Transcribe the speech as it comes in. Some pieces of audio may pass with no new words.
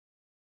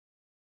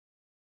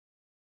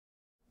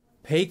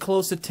Pay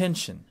close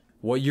attention.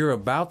 What you're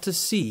about to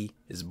see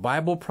is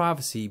Bible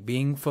prophecy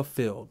being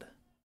fulfilled.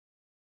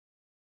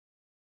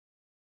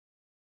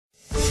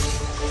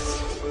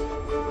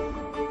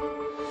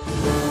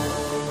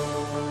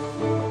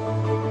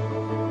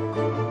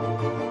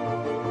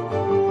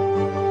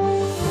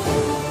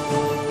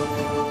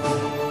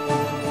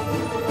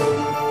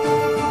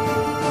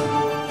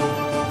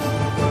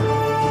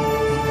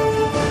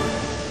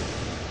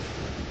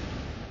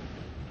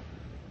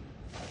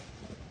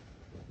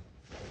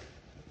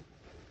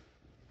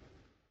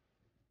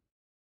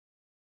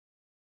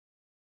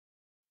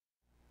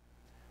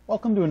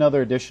 Welcome to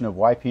another edition of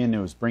YPN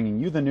News, bringing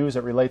you the news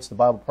that relates to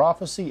Bible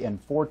prophecy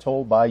and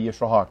foretold by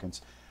Yishra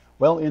Hawkins.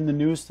 Well, in the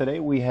news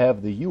today, we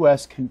have the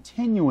U.S.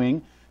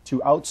 continuing to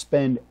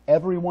outspend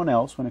everyone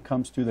else when it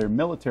comes to their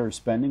military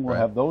spending. We'll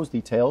have those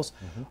details.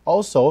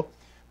 Also,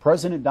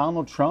 President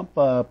Donald Trump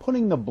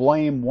putting the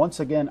blame once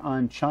again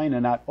on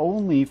China, not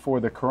only for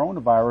the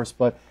coronavirus,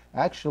 but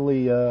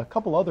actually a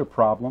couple other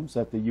problems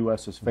that the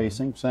U.S. is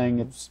facing, saying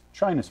it's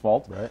China's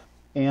fault.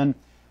 And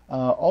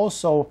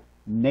also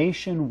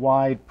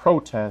nationwide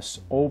protests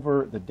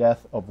over the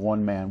death of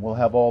one man. We'll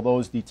have all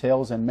those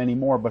details and many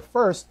more. But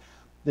first,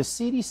 the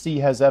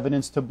CDC has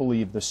evidence to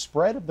believe the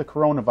spread of the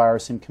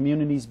coronavirus in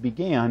communities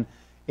began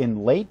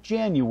in late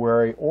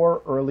January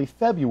or early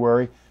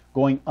February,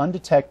 going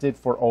undetected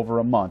for over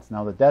a month.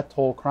 Now, the death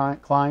toll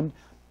climbed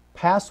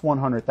past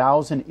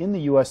 100,000 in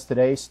the U.S.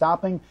 today,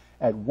 stopping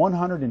at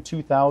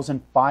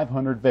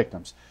 102,500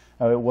 victims.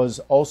 It was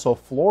also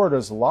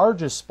Florida's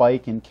largest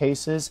spike in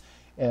cases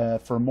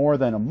for more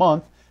than a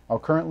month.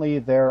 Currently,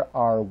 there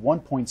are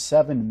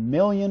 1.7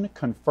 million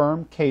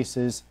confirmed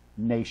cases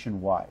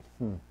nationwide.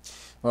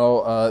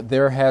 Well,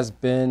 there has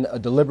been a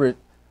deliberate,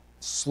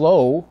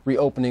 slow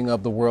reopening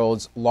of the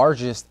world's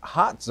largest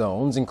hot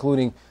zones,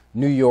 including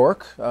New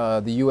York,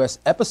 the U.S.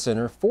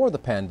 epicenter for the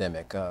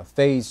pandemic.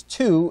 Phase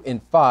 2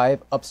 in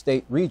 5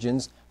 upstate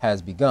regions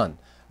has begun.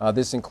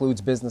 This includes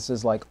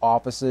businesses like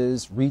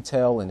offices,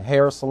 retail, and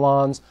hair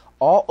salons,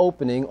 all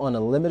opening on a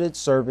limited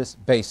service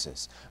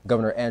basis.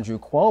 Governor Andrew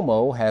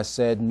Cuomo has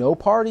said no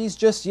parties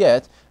just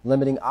yet,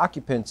 limiting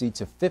occupancy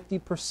to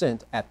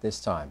 50% at this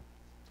time.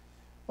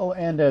 Well,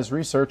 and as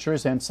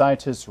researchers and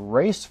scientists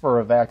race for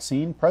a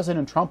vaccine,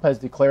 President Trump has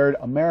declared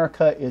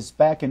America is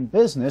back in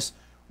business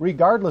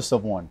regardless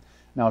of one.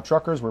 Now,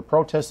 truckers were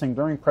protesting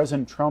during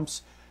President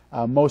Trump's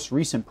most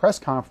recent press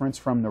conference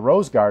from the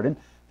Rose Garden.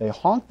 They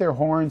honked their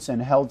horns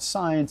and held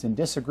signs in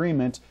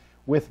disagreement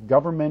with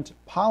government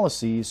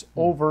policies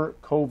over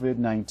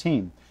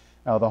COVID-19.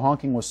 Now, the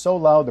honking was so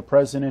loud the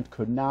president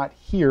could not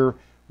hear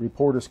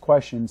reporters'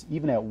 questions,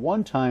 even at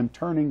one time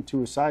turning to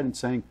his side and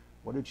saying,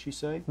 "What did she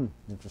say?"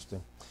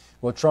 Interesting.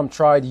 Well, Trump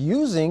tried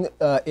using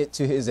it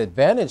to his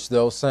advantage,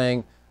 though,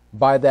 saying,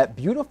 "By that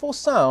beautiful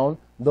sound,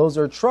 those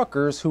are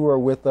truckers who are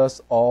with us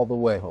all the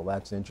way." Well,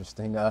 that's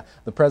interesting.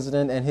 The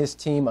president and his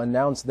team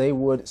announced they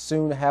would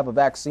soon have a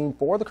vaccine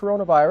for the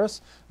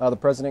coronavirus. The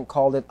president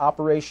called it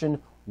Operation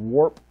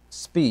Warp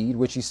Speed,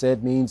 which he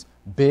said means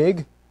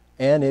big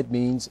and it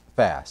means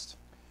fast.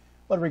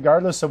 But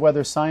regardless of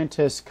whether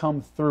scientists come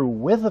through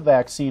with a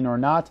vaccine or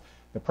not,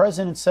 the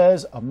president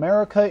says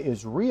America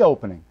is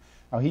reopening.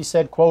 Now, he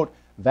said, quote,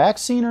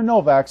 "Vaccine or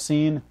no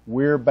vaccine,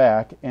 we're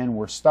back and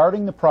we're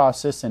starting the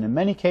process, and in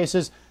many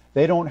cases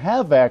they don't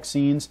have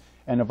vaccines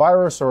and a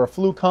virus or a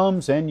flu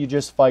comes and you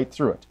just fight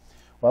through it."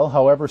 Well,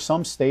 however,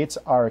 some states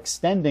are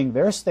extending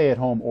their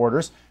stay-at-home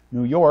orders.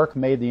 New York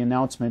made the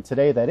announcement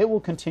today that it will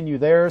continue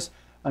theirs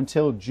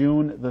until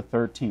June the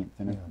 13th.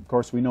 And of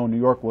course, we know New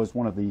York was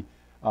one of the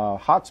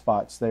hot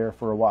spots there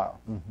for a while.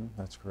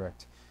 That's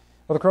correct.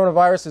 Well, the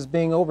coronavirus is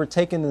being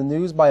overtaken in the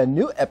news by a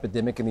new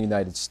epidemic in the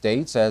United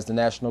States as the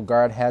National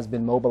Guard has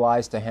been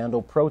mobilized to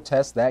handle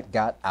protests that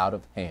got out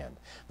of hand.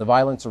 The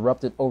violence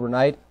erupted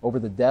overnight over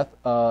the death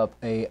of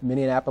a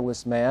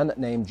Minneapolis man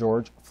named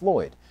George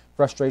Floyd.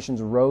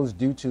 Frustrations arose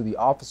due to the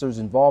officers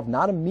involved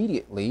not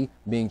immediately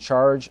being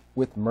charged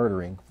with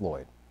murdering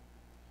Floyd.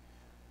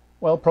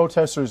 Well,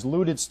 protesters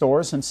looted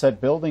stores and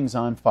set buildings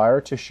on fire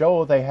to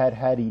show they had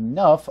had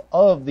enough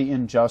of the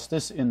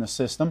injustice in the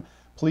system.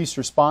 Police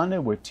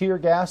responded with tear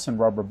gas and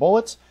rubber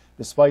bullets.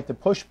 Despite the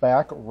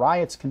pushback,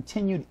 riots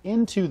continued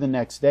into the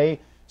next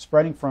day,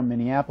 spreading from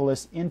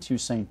Minneapolis into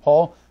St.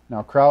 Paul.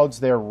 Now, crowds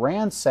there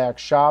ransacked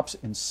shops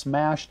and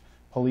smashed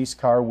police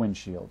car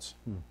windshields.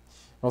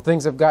 Well,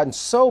 things have gotten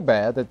so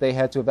bad that they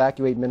had to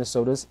evacuate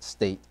Minnesota's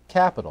state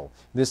capital.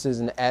 This is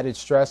an added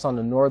stress on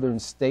the northern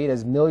state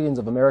as millions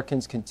of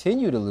Americans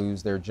continue to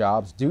lose their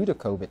jobs due to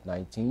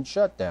COVID-19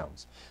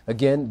 shutdowns.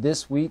 Again,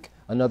 this week,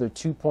 another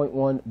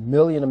 2.1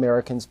 million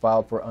Americans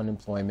filed for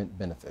unemployment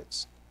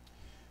benefits.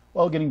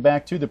 Well, getting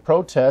back to the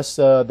protests,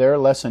 there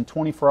less than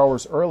 24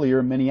 hours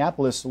earlier,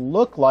 Minneapolis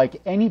looked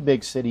like any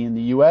big city in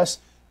the U.S.,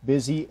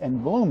 busy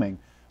and blooming.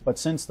 But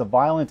since the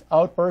violent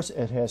outburst,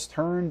 it has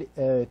turned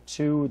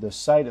to the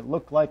site. It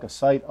looked like a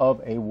site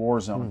of a war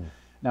zone.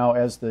 Now,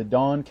 as the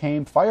dawn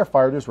came,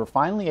 firefighters were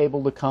finally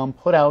able to come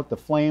put out the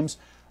flames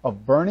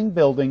of burning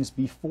buildings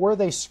before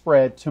they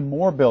spread to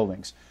more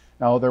buildings.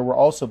 Now, there were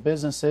also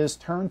businesses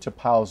turned to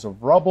piles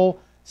of rubble,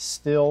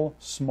 still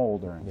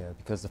smoldering. Yeah,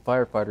 because the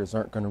firefighters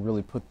aren't going to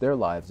really put their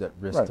lives at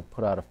risk Right. to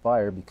put out a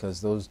fire, because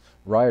those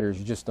rioters,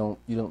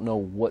 you don't know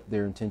what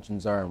their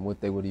intentions are and what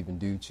they would even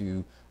do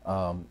to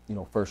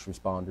first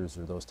responders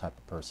or those type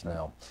of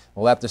personnel.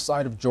 Well, at the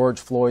site of George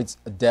Floyd's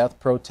death,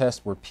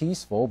 protests were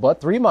peaceful,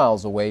 but 3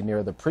 miles away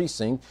near the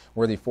precinct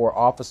where the 4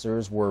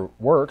 officers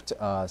worked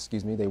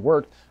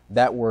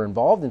that were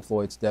involved in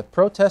Floyd's death,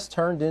 protests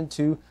turned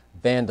into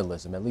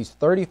vandalism. At least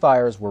 30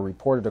 fires were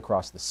reported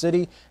across the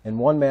city, and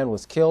 1 man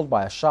was killed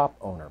by a shop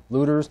owner.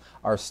 Looters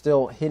are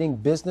still hitting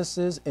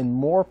businesses, and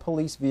more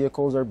police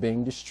vehicles are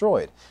being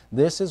destroyed.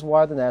 This is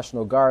why the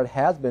National Guard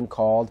has been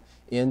called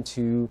in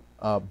to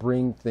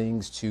bring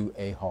things to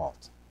a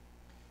halt.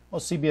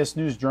 Well, CBS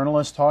News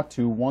journalists talked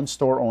to one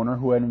store owner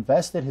who had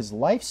invested his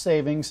life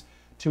savings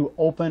to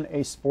open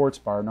a sports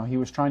bar. Now, he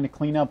was trying to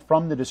clean up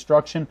from the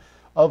destruction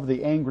of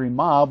the angry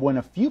mob when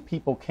a few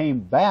people came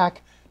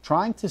back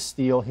trying to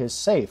steal his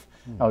safe.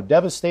 Now,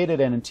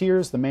 devastated and in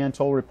tears, the man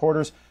told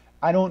reporters,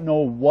 "I don't know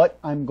what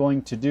I'm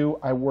going to do.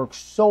 I worked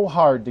so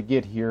hard to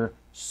get here,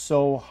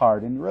 so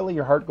hard." And really,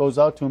 your heart goes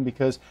out to him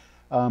because,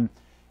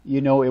 he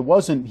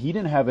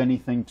didn't have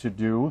anything to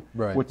do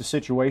Right. with the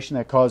situation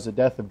that caused the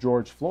death of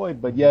George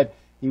Floyd, but yet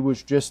he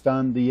was just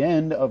on the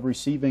end of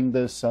receiving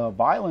this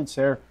violence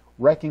there,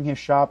 wrecking his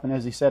shop, and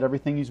as he said,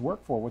 everything he's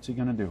worked for. What's he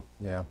going to do?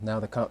 Yeah,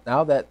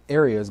 now that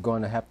area is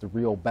going to have to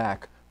reel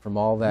back from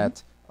all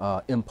that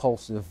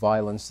impulsive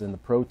violence and the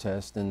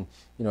protest, and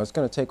it's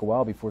going to take a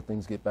while before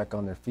things get back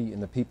on their feet,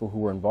 and the people who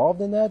were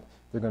involved in that,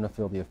 they're going to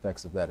feel the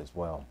effects of that as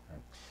well.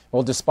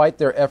 Well, despite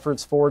their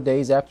efforts 4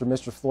 days after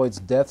Mr. Floyd's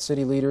death,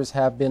 city leaders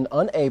have been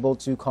unable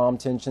to calm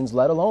tensions,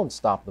 let alone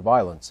stop the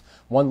violence.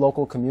 One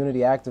local community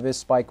activist,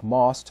 Spike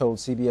Moss, told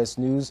CBS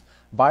News,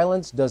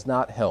 "Violence does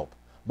not help,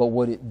 but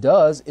what it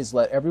does is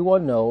let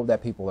everyone know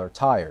that people are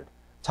tired.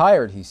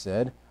 Tired," he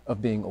said,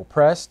 "of being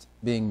oppressed,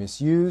 being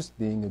misused,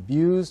 being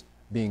abused,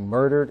 being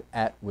murdered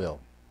at will."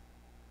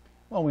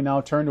 Well, we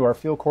now turn to our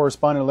field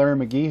correspondent, Larry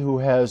McGee, who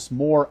has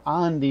more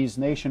on these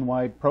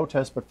nationwide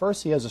protests. But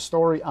first, he has a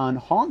story on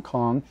Hong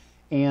Kong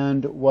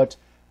and what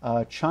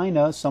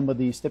China, some of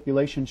the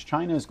stipulations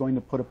China is going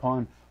to put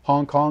upon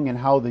Hong Kong, and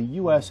how the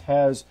U.S.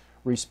 has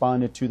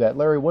responded to that.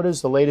 Larry, what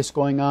is the latest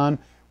going on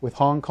with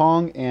Hong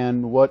Kong,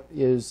 and what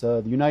is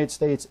the United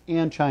States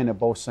and China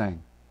both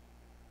saying?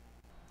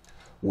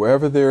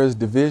 Wherever there is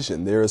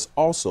division, there is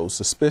also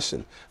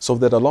suspicion, so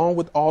that along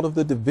with all of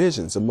the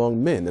divisions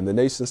among men in the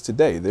nations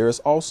today, there is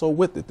also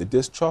with it the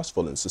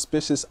distrustful and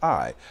suspicious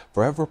eye,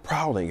 forever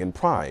prowling and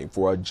prying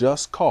for a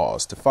just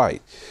cause to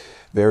fight.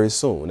 Very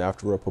soon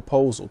after a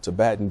proposal to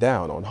batten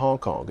down on Hong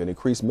Kong and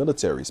increase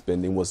military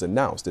spending was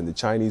announced in the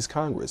Chinese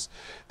Congress,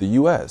 the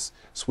U.S.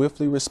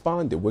 swiftly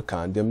responded with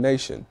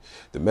condemnation.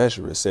 The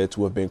measure is said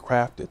to have been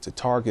crafted to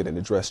target and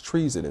address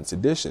treason and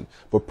sedition,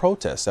 but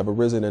protests have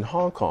arisen in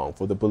Hong Kong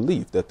for the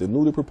belief that the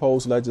newly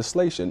proposed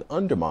legislation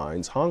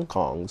undermines Hong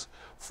Kong's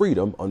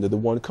freedom under the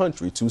one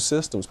country, two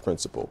systems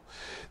principle.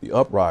 The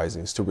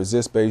uprisings to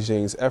resist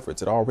Beijing's efforts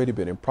had already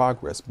been in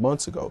progress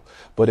months ago,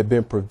 but had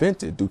been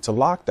prevented due to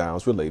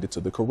lockdowns related to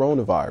the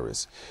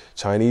coronavirus.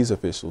 Chinese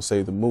officials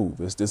say the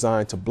move is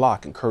designed to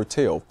block and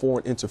curtail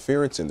foreign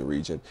interference in the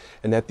region,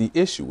 and that the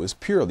issue is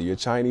purely a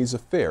Chinese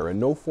affair and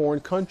no foreign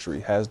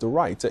country has the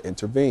right to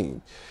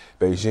intervene.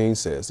 Beijing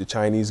says the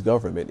Chinese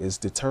government is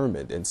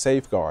determined in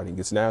safeguarding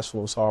its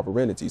national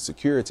sovereignty,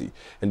 security,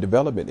 and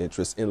development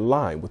interests in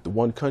line with the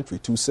one country,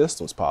 two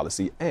systems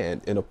policy,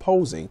 and in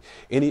opposing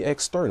any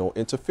external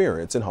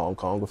interference in Hong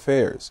Kong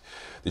affairs.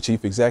 The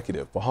chief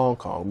executive for Hong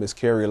Kong, Ms.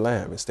 Carrie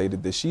Lam, has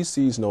stated that she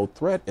sees no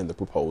threat in the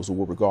proposal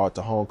with regard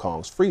to Hong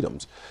Kong's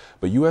freedoms.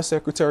 But U.S.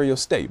 Secretary of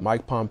State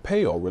Mike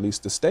Pompeo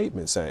released a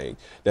statement saying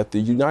that the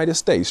United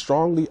States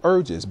strongly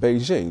urges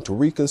Beijing to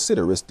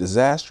reconsider its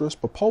disastrous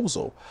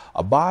proposal,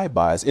 abide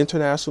by its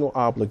international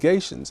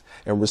obligations,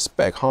 and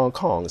respect Hong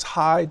Kong's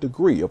high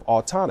degree of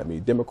autonomy,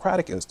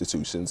 democratic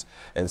institutions,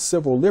 and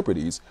civil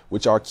liberties,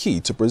 which are key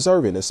to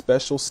preserving its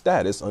special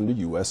status under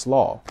U.S.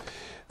 law.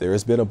 There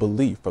has been a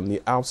belief from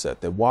the outset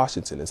that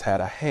Washington has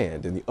had a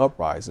hand in the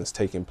uprisings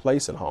taking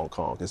place in Hong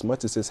Kong as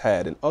much as it's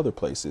had in other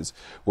places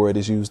where it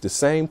has used the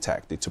same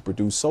tactic to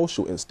produce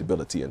social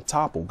instability and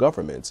topple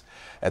governments.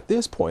 At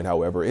this point,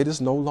 however, it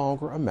is no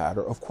longer a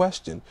matter of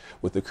question,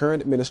 with the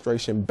current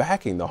administration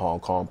backing the Hong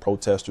Kong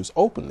protesters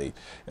openly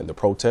and the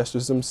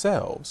protesters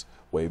themselves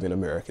waving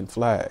American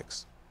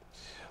flags.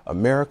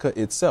 America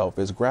itself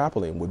is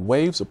grappling with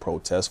waves of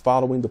protests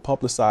following the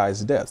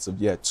publicized deaths of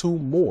yet 2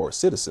 more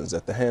citizens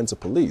at the hands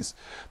of police.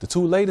 The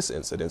 2 latest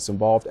incidents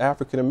involved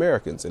African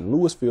Americans in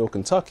Louisville,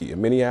 Kentucky,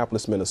 and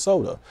Minneapolis,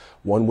 Minnesota.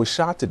 One was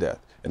shot to death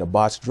in a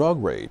botched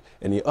drug raid,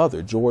 and the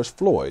other, George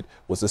Floyd,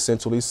 was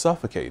essentially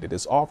suffocated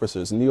as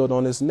officers kneeled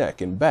on his neck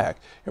and back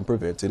and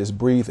prevented his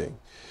breathing.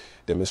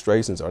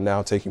 Demonstrations are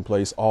now taking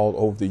place all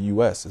over the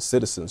U.S. as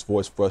citizens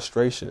voice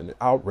frustration and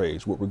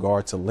outrage with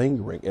regard to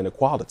lingering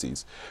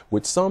inequalities,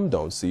 which some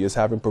don't see as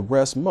having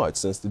progressed much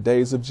since the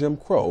days of Jim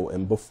Crow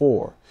and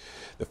before.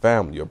 The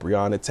family of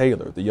Breonna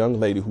Taylor, the young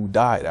lady who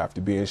died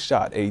after being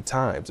shot 8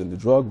 times in the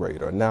drug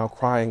raid, are now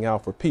crying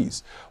out for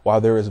peace,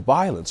 while there is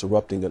violence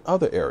erupting in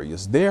other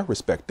areas their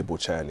respectable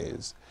chant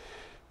is,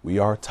 "We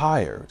are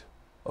tired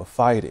of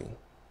fighting."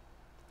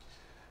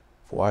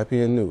 For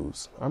YPN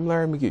News, I'm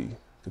Larry McGee.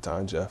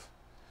 Katan Jeff,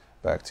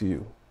 back to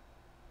you.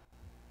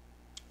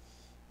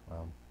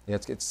 Yeah,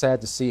 it's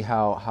sad to see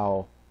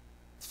how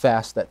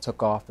fast that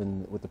took off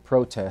with the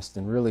protest,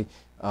 and really,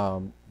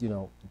 you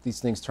know, these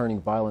things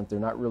turning violent, they're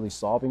not really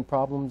solving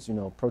problems. You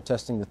know,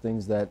 protesting the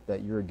things that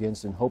you're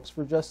against in hopes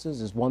for justice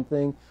is one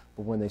thing,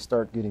 but when they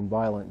start getting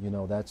violent, you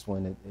know, that's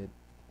when it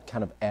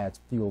kind of adds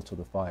fuel to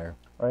the fire.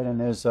 Right,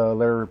 and as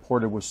Larry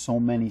reported, with so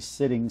many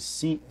cities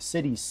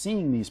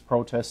seeing these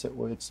protests,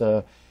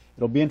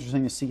 it'll be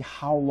interesting to see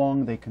how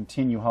long they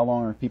continue. How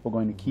long are people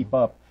going to keep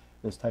up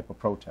this type of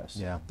protest?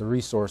 Yeah, the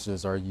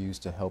resources are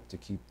used to help to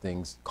keep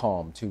things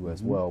calm too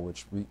as well,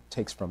 which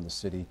takes from the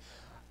city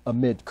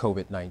amid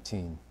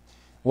COVID-19.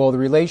 Well, the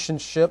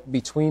relationship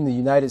between the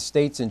United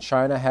States and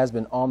China has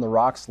been on the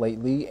rocks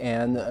lately,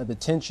 and the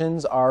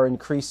tensions are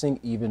increasing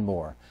even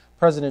more.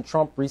 President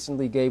Trump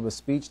recently gave a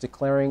speech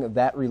declaring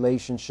that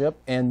relationship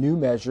and new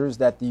measures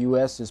that the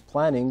U.S. is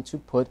planning to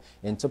put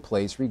into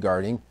place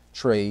regarding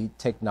trade,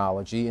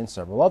 technology, and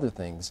several other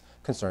things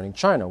concerning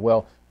China.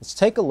 Well, let's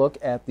take a look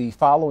at the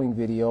following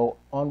video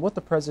on what the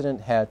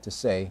president had to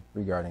say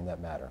regarding that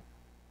matter.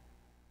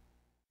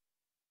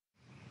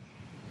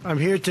 I'm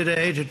here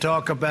today to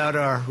talk about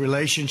our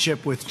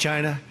relationship with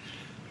China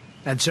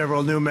and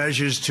several new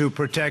measures to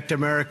protect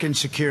American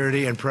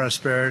security and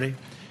prosperity.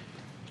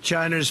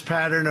 China's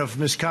pattern of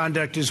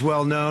misconduct is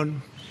well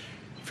known.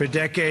 For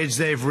decades,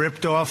 they've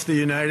ripped off the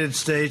United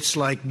States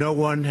like no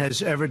one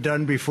has ever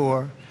done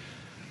before.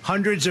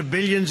 Hundreds of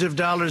billions of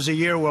dollars a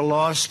year were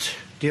lost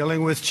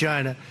dealing with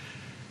China,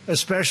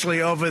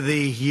 especially over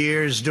the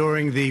years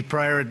during the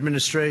prior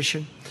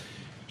administration.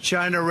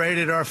 China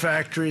raided our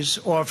factories,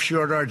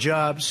 offshored our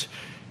jobs,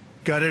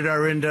 gutted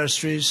our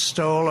industries,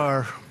 stole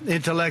our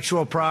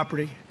intellectual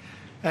property,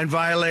 and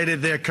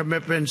violated their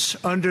commitments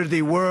under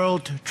the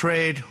World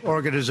Trade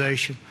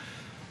Organization.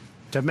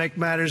 To make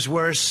matters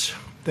worse,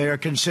 they are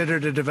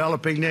considered a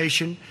developing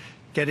nation,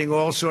 getting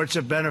all sorts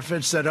of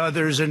benefits that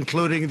others,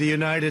 including the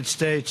United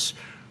States,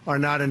 are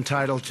not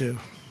entitled to.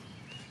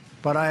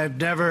 But I have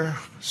never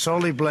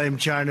solely blamed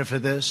China for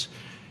this.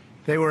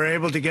 They were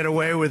able to get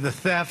away with the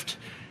theft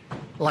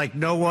like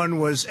no one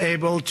was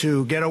able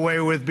to get away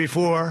with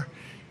before,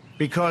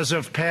 because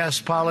of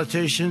past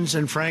politicians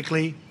and,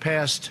 frankly,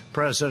 past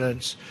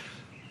presidents.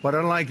 But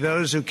unlike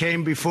those who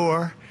came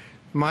before,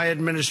 my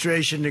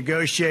administration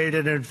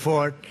negotiated and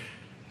fought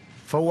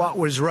for what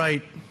was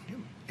right.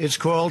 It's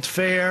called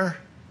fair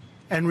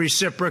and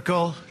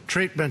reciprocal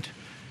treatment.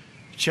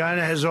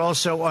 China has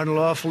also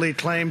unlawfully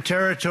claimed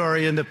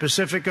territory in the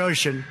Pacific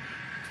Ocean,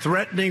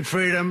 threatening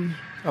freedom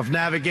of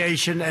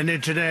navigation and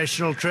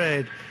international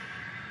trade.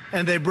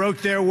 And they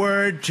broke their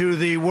word to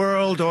the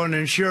world on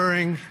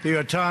ensuring the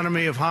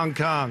autonomy of Hong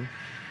Kong.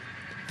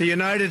 The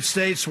United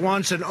States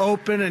wants an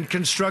open and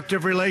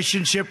constructive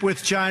relationship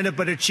with China,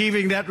 but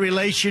achieving that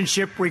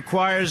relationship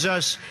requires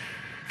us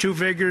to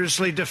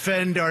vigorously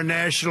defend our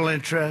national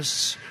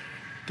interests.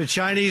 The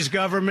Chinese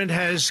government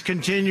has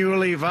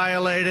continually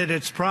violated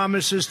its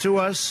promises to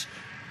us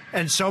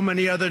and so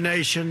many other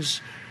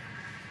nations.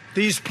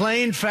 These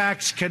plain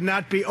facts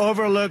cannot be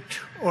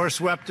overlooked or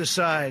swept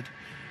aside.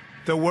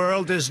 The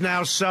world is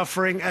now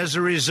suffering as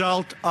a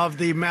result of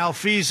the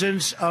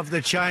malfeasance of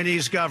the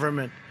Chinese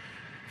government.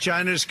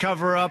 China's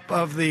cover-up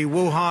of the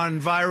Wuhan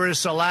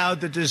virus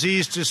allowed the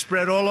disease to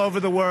spread all over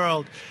the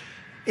world,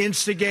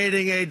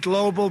 instigating a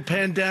global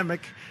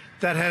pandemic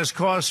that has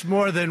cost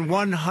more than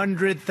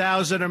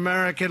 100,000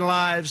 American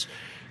lives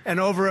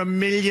and over 1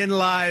 million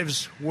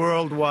lives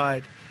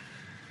worldwide.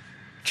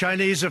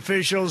 Chinese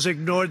officials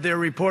ignored their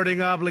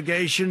reporting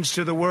obligations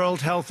to the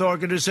World Health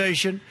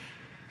Organization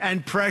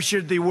and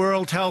pressured the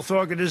World Health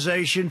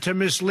Organization to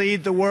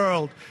mislead the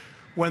world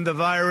when the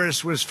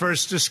virus was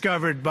first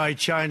discovered by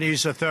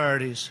Chinese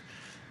authorities.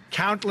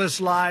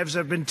 Countless lives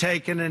have been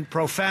taken and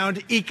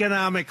profound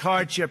economic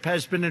hardship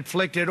has been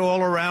inflicted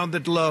all around the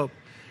globe.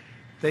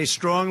 They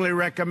strongly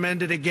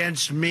recommended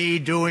against me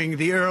doing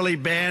the early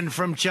ban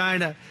from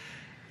China,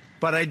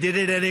 but I did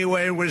it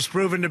anyway and was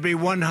proven to be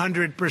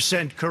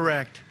 100%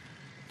 correct.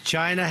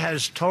 China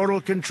has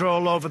total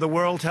control over the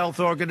World Health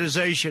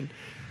Organization,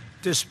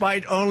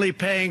 despite only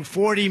paying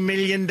 $40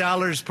 million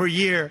per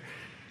year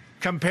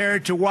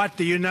compared to what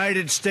the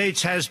United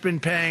States has been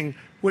paying,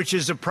 which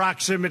is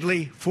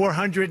approximately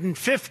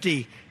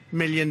 $450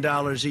 million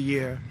a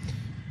year.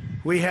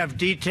 We have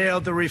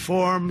detailed the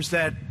reforms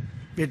that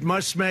it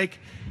must make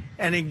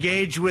and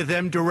engage with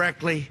them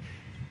directly,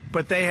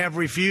 but they have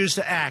refused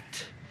to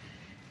act.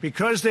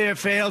 Because they have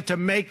failed to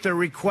make the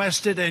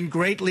requested and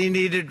greatly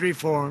needed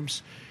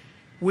reforms,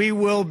 We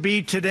will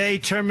be today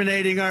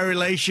terminating our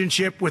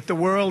relationship with the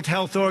World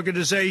Health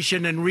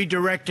Organization and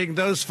redirecting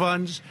those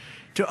funds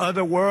to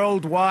other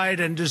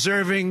worldwide and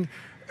deserving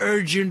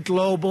urgent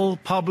global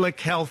public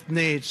health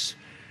needs.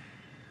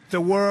 The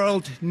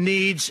world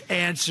needs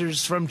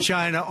answers from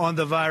China on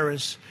the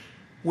virus.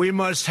 We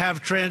must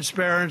have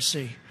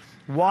transparency.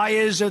 Why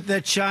is it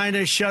that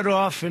China shut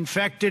off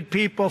infected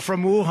people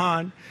from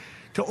Wuhan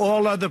to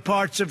all other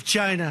parts of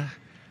China?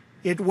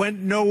 It went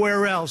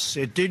nowhere else.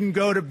 It didn't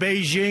go to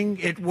Beijing.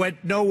 It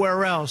went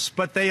nowhere else.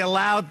 But they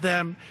allowed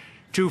them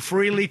to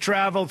freely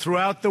travel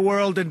throughout the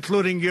world,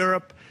 including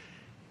Europe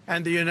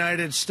and the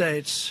United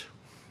States.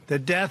 The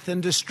death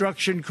and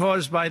destruction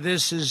caused by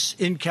this is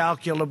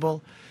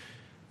incalculable.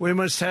 We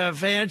must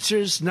have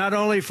answers not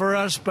only for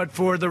us, but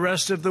for the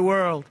rest of the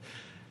world.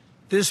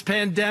 This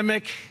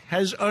pandemic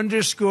has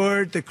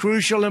underscored the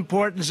crucial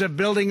importance of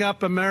building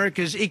up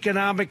America's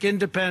economic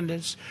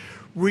independence,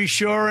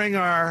 reshoring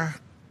our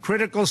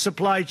critical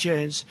supply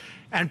chains,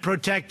 and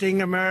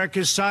protecting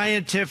America's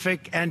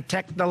scientific and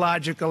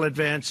technological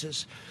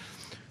advances.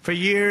 For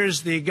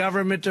years, the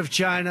government of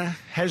China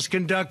has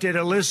conducted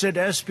illicit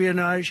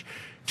espionage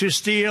to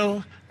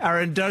steal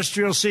our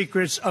industrial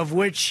secrets, of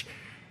which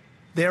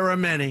there are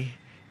many.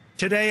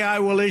 Today, I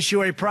will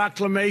issue a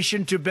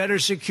proclamation to better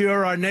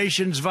secure our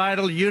nation's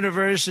vital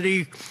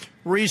university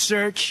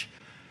research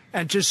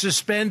and to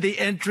suspend the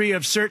entry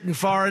of certain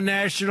foreign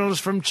nationals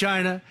from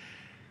China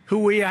who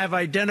we have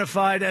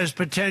identified as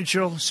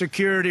potential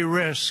security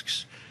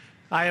risks.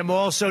 I am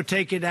also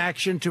taking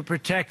action to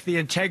protect the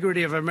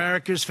integrity of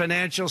America's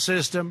financial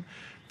system,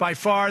 by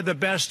far the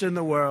best in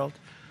the world.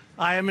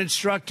 I am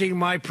instructing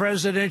my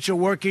Presidential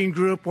Working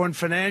Group on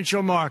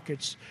Financial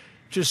Markets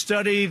to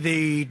study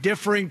the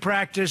differing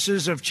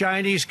practices of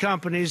Chinese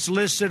companies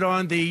listed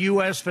on the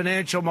U.S.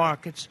 financial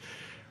markets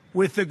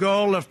with the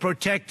goal of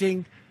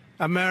protecting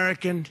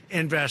American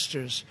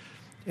investors.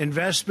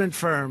 Investment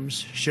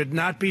firms should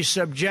not be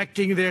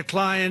subjecting their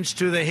clients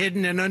to the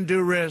hidden and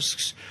undue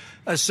risks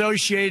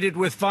associated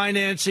with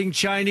financing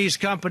Chinese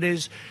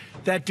companies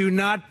that do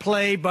not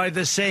play by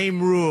the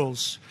same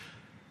rules.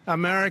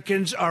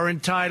 Americans are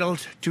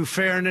entitled to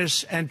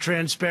fairness and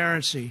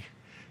transparency.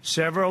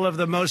 Several of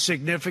the most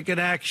significant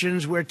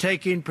actions we're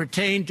taking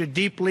pertain to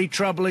deeply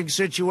troubling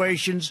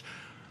situations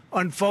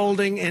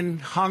unfolding in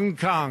Hong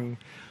Kong.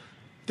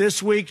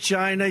 This week,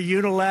 China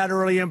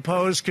unilaterally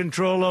imposed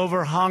control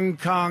over Hong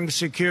Kong's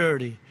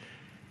security.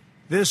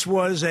 This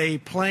was a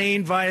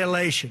plain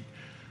violation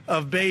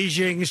of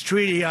Beijing's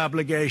treaty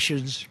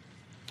obligations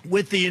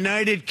with the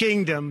United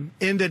Kingdom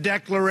in the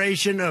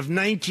Declaration of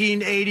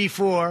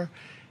 1984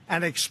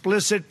 and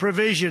explicit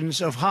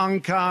provisions of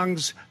Hong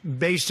Kong's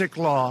basic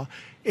law.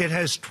 It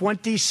has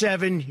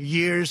 27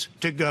 years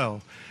to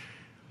go.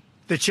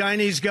 The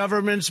Chinese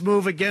government's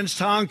move against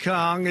Hong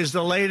Kong is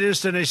the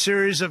latest in a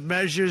series of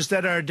measures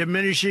that are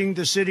diminishing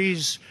the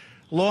city's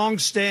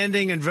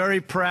long-standing and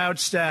very proud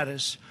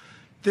status.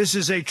 This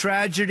is a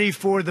tragedy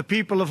for the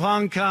people of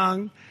Hong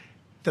Kong,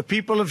 the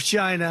people of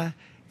China,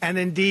 and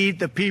indeed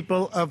the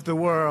people of the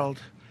world.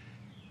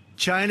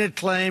 China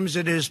claims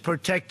it is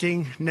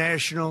protecting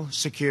national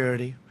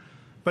security.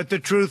 But the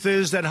truth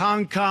is that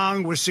Hong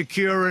Kong was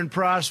secure and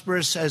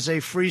prosperous as a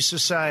free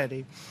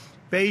society.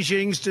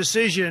 Beijing's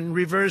decision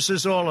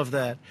reverses all of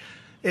that.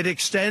 It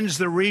extends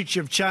the reach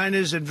of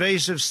China's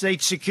invasive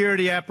state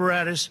security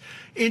apparatus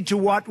into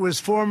what was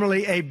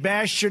formerly a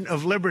bastion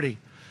of liberty.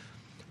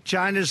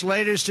 China's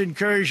latest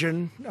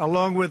incursion,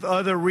 along with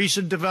other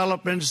recent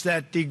developments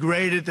that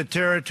degraded the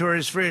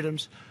territory's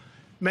freedoms,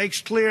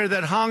 makes clear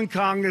that Hong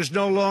Kong is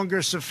no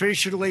longer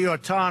sufficiently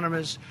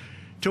autonomous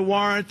to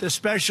warrant the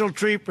special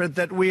treatment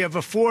that we have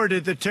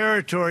afforded the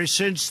territory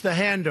since the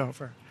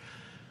handover.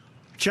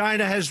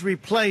 China has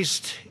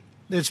replaced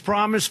its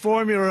promised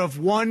formula of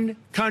one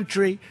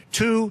country,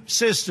 two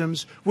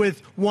systems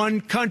with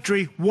one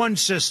country, one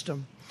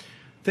system.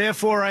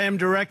 Therefore, I am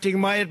directing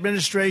my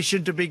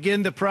administration to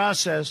begin the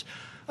process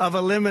of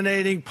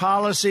eliminating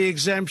policy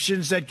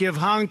exemptions that give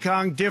Hong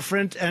Kong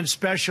different and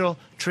special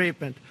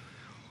treatment.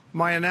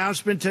 My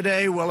announcement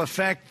today will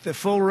affect the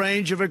full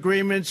range of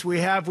agreements we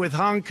have with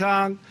Hong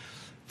Kong,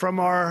 from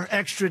our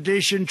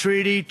extradition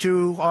treaty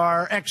to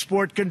our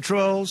export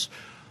controls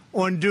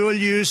on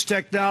dual-use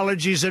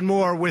technologies and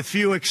more, with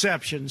few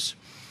exceptions.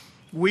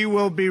 We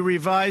will be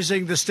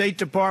revising the State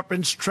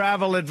Department's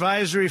travel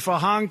advisory for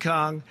Hong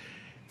Kong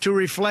to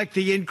reflect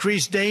the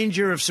increased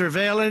danger of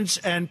surveillance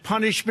and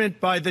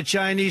punishment by the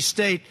Chinese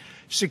state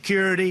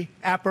security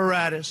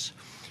apparatus.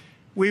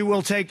 We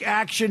will take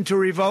action to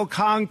revoke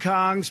Hong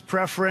Kong's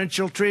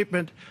preferential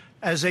treatment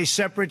as a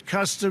separate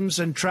customs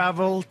and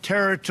travel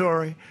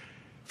territory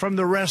from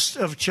the rest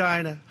of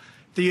China.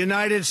 The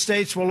United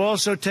States will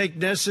also take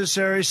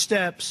necessary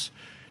steps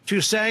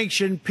to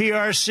sanction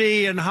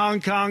PRC and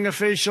Hong Kong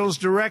officials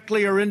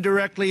directly or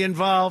indirectly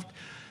involved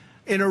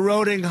in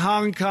eroding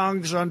Hong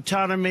Kong's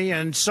autonomy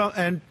and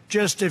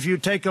just, if you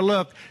take a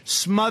look,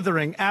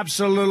 smothering,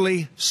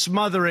 absolutely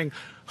smothering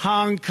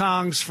Hong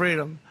Kong's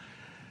freedom.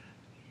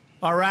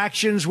 Our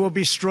actions will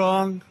be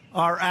strong,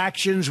 our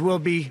actions will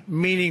be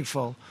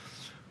meaningful.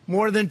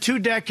 More than 2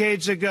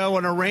 decades ago,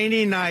 on a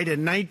rainy night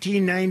in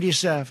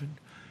 1997,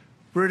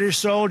 British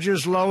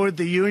soldiers lowered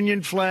the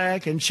Union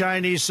flag and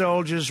Chinese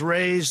soldiers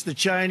raised the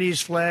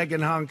Chinese flag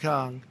in Hong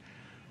Kong.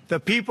 The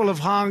people of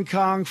Hong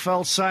Kong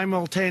felt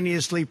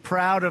simultaneously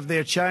proud of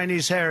their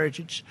Chinese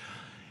heritage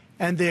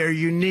and their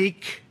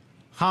unique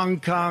Hong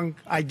Kong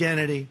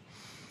identity.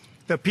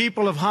 The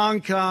people of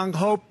Hong Kong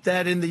hoped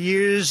that in the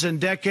years and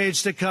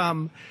decades to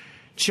come,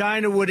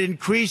 China would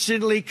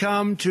increasingly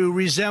come to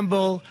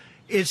resemble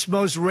its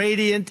most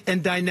radiant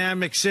and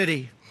dynamic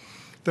city.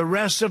 The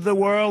rest of the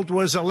world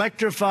was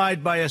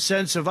electrified by a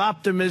sense of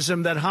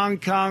optimism that Hong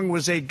Kong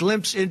was a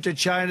glimpse into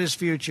China's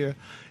future,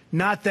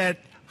 not that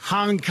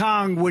Hong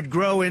Kong would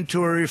grow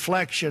into a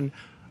reflection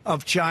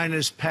of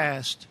China's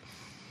past.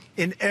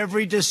 In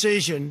every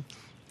decision,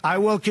 I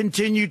will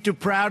continue to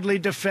proudly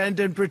defend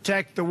and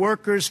protect the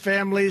workers,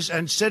 families,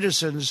 and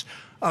citizens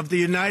of the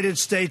United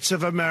States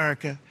of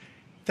America.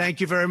 Thank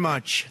you very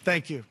much.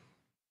 Thank you.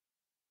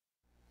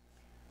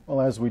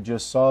 Well, as we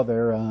just saw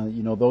there,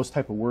 those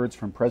type of words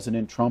from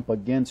President Trump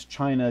against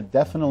China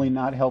definitely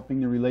not helping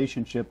the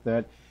relationship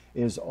that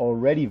is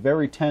already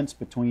very tense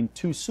between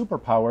two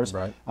superpowers.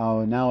 Right.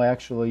 Now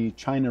actually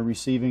China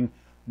receiving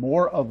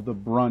more of the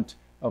brunt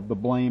of the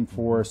blame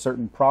for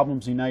certain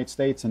problems in the United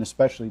States, and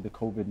especially the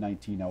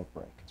COVID-19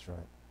 outbreak. That's right.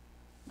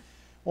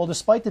 Well,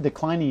 despite the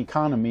declining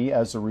economy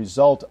as a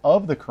result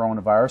of the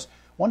coronavirus,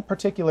 one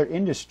particular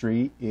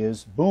industry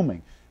is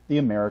booming, the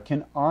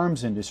American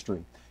arms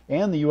industry.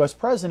 And the U.S.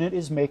 President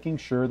is making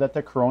sure that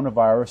the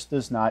coronavirus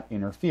does not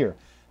interfere.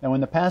 Now, in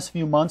the past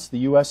few months, the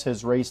U.S.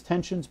 has raised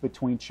tensions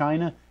between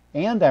China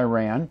and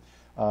Iran.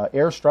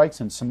 Airstrikes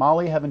in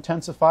Somalia have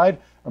intensified.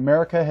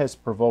 America has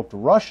provoked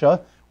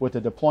Russia with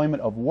the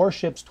deployment of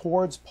warships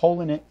towards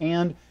Poland,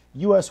 and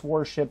U.S.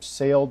 warships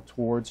sailed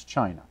towards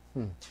China.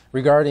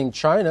 Regarding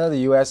China, the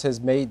U.S. has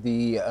made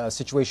the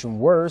situation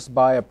worse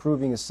by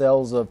approving the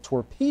sales of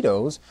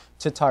torpedoes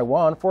to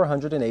Taiwan for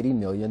 $180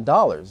 million.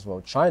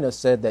 Well, China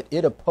said that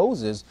it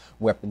opposes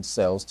weapons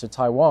sales to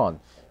Taiwan.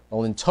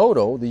 Well, in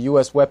total, the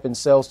U.S. weapons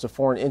sales to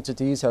foreign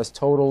entities has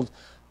totaled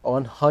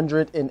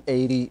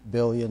 $180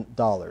 billion.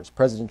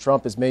 President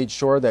Trump has made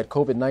sure that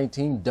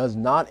COVID-19 does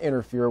not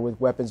interfere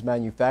with weapons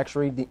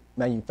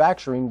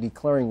manufacturing,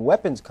 declaring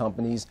weapons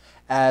companies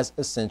as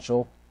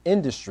essential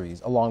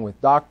industries, along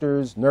with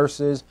doctors,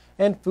 nurses,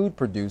 and food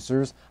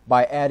producers,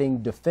 by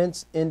adding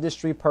defense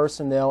industry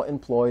personnel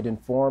employed in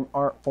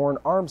foreign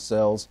arms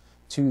sales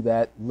to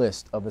that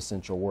list of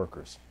essential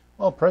workers.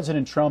 Well,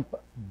 President Trump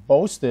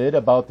boasted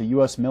about the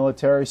U.S.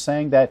 military,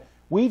 saying that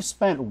we've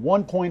spent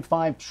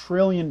 $1.5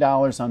 trillion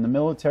on the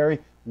military.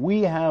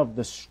 We have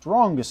the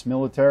strongest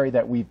military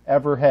that we've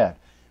ever had.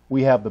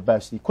 We have the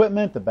best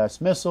equipment, the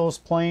best missiles,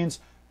 planes,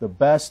 the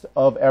best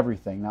of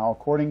everything. Now,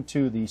 according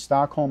to the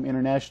Stockholm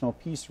International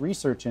Peace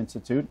Research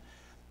Institute,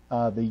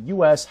 the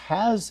U.S.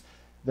 has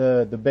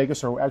the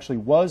biggest, or actually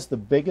was the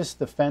biggest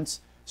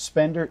defense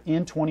spender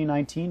in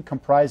 2019,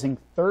 comprising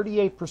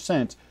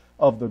 38%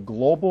 of the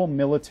global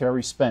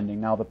military spending.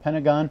 Now, the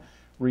Pentagon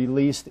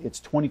released its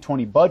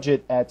 2020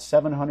 budget at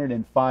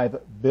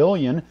 $705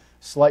 billion,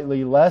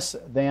 slightly less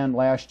than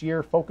last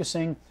year,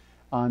 focusing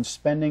on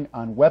spending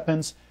on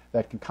weapons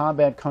that can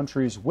combat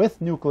countries with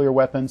nuclear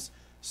weapons,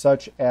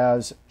 such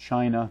as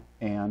China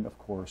and, of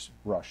course,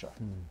 Russia.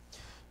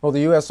 Well,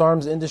 the U.S.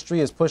 arms industry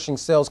is pushing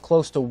sales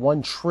close to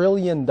 $1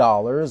 trillion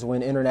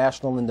when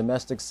international and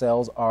domestic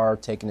sales are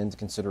taken into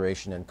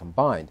consideration and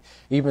combined.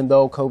 Even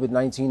though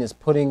COVID-19 is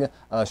putting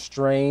a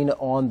strain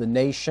on the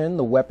nation,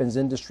 the weapons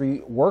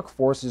industry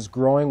workforce is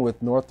growing,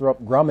 with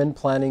Northrop Grumman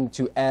planning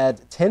to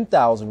add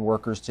 10,000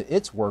 workers to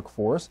its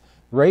workforce.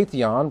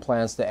 Raytheon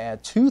plans to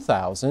add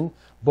 2,000.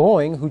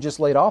 Boeing, who just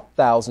laid off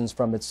thousands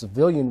from its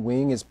civilian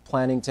wing, is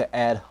planning to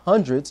add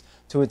hundreds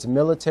to its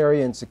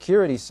military and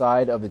security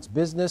side of its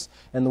business.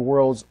 And the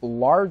world's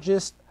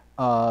largest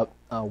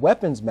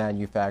weapons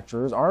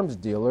manufacturers, arms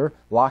dealer,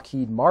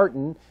 Lockheed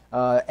Martin,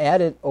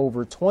 added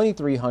over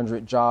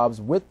 2,300 jobs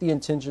with the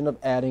intention of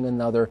adding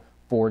another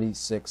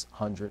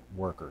 4,600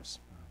 workers.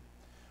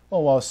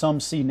 Well, while some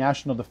see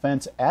national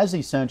defense as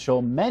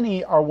essential,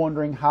 many are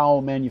wondering how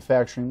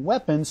manufacturing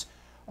weapons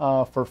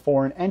for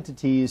foreign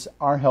entities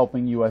are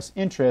helping U.S.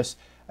 interests,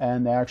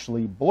 and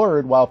actually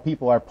blurred while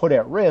people are put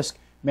at risk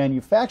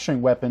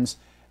manufacturing weapons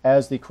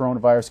as the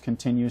coronavirus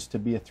continues to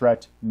be a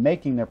threat,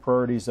 making the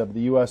priorities of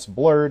the U.S.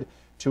 blurred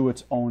to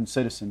its own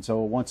citizens.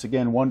 So once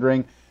again,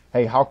 wondering,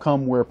 hey, how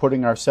come we're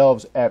putting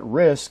ourselves at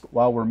risk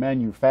while we're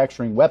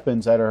manufacturing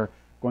weapons that are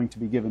going to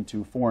be given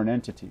to foreign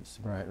entities?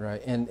 Right,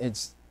 right. And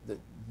it's, you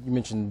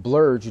mentioned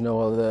blurred,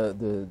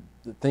 the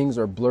things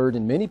are blurred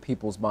in many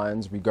people's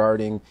minds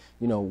regarding,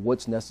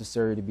 what's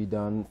necessary to be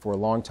done for a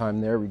long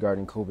time there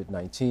regarding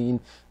COVID-19.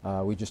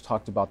 We just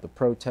talked about the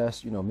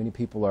protests. Many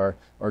people are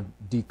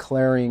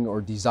declaring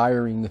or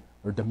desiring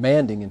or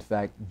demanding, in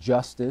fact,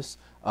 justice,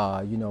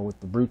 with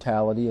the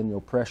brutality and the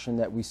oppression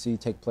that we see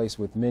take place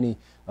with many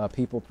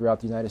people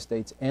throughout the United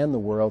States and the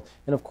world.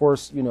 And of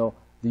course, the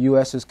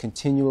U.S. is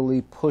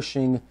continually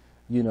pushing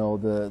you know,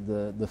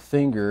 the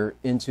finger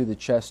into the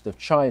chest of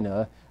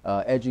China,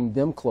 edging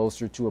them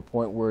closer to a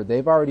point where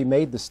they've already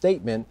made the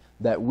statement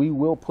that we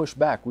will push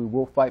back, we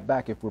will fight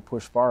back if we're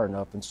pushed far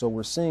enough. And so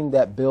we're seeing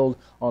that build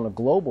on a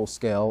global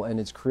scale, and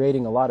it's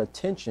creating a lot of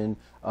tension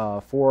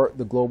for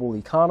the global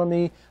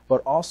economy,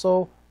 but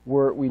also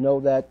we know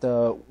that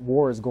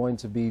war is going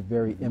to be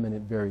very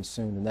imminent very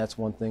soon. And that's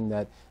one thing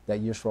that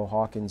Yisrael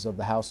Hawkins of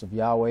the House of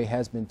Yahweh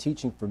has been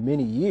teaching for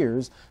many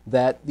years,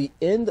 that the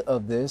end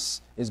of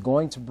this is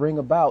going to bring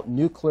about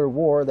nuclear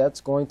war that's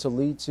going to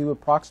lead to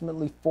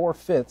approximately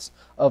 4/5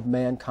 of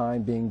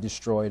mankind being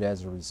destroyed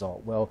as a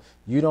result. Well,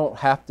 you don't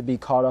have to be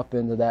caught up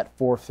into that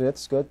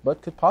 4/5,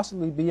 but could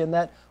possibly be in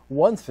that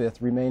 1/5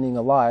 remaining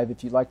alive.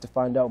 If you'd like to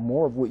find out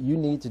more of what you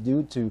need to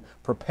do to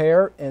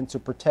prepare and to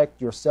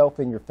protect yourself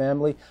and your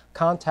family,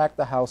 contact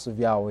the House of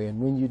Yahweh. And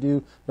when you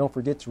do, don't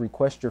forget to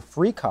request your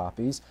free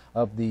copies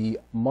of the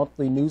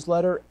monthly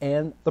newsletter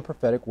and the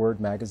Prophetic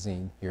Word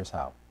magazine. Here's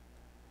how.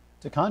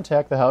 To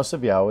contact the House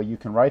of Yahweh, you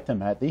can write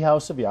them at the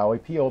House of Yahweh,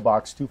 P.O.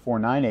 Box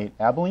 2498,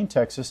 Abilene,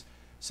 Texas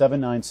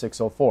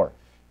 79604.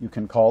 You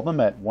can call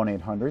them at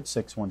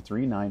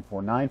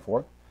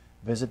 1-800-613-9494.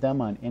 Visit them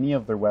on any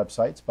of their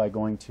websites by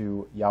going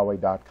to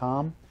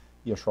Yahweh.com,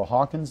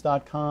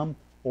 YisraelHawkins.com,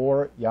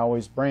 or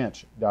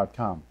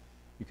Yahweh'sBranch.com.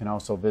 You can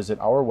also visit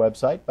our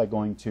website by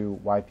going to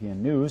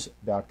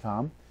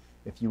YPNnews.com.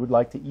 If you would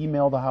like to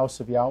email the House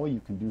of Yahweh,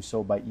 you can do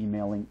so by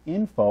emailing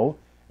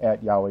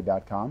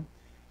info@Yahweh.com.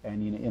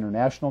 And in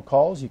international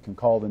calls, you can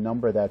call the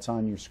number that's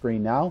on your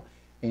screen now.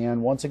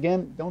 And once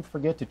again, don't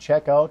forget to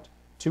check out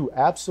 2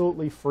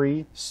 absolutely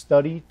free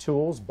study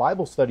tools,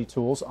 Bible study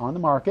tools on the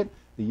market.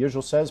 The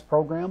Yisrael Says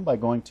program by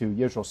going to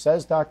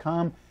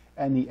YisraelSays.com,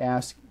 and the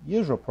Ask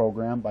Yisrael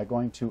program by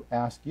going to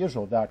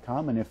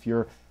AskYisrael.com. And if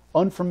you're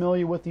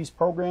unfamiliar with these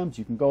programs,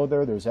 you can go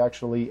there. There's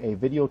actually a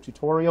video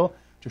tutorial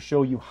to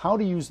show you how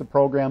to use the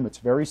program. It's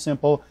very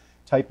simple.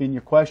 Type in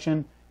your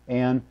question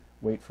and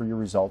wait for your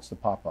results to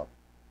pop up.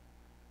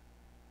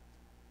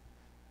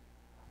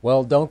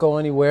 Well, don't go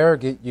anywhere.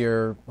 Get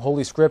your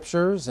Holy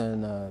Scriptures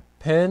and a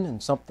pen and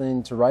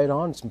something to write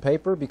on, some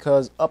paper,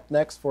 because up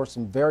next for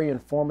some very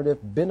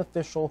informative,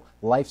 beneficial,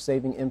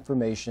 life-saving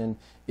information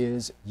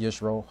is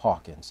Yisrael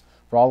Hawkins.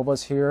 For all of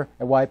us here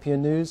at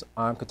YPN News,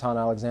 I'm Katan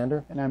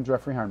Alexander. And I'm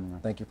Jeffrey Harmon.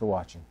 Thank you for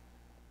watching.